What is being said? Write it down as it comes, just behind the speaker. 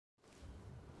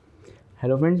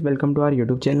Hello friends, welcome to our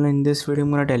YouTube channel. In this video, I'm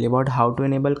gonna tell you about how to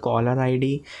enable caller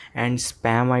ID and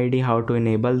spam ID, how to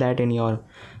enable that in your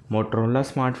Motorola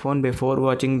smartphone. Before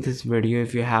watching this video,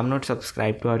 if you have not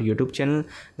subscribed to our YouTube channel,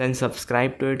 then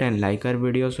subscribe to it and like our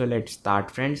video. So let's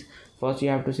start friends. First you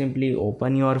have to simply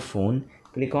open your phone,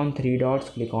 click on three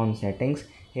dots, click on settings.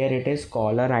 Here it is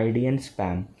caller ID and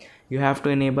spam. You have to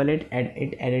enable it and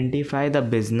it identify the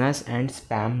business and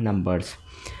spam numbers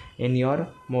in your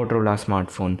Motorola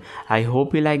smartphone. I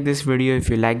hope you like this video. If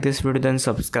you like this video, then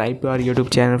subscribe to our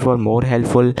YouTube channel for more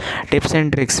helpful tips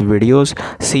and tricks videos.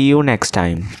 See you next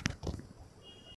time.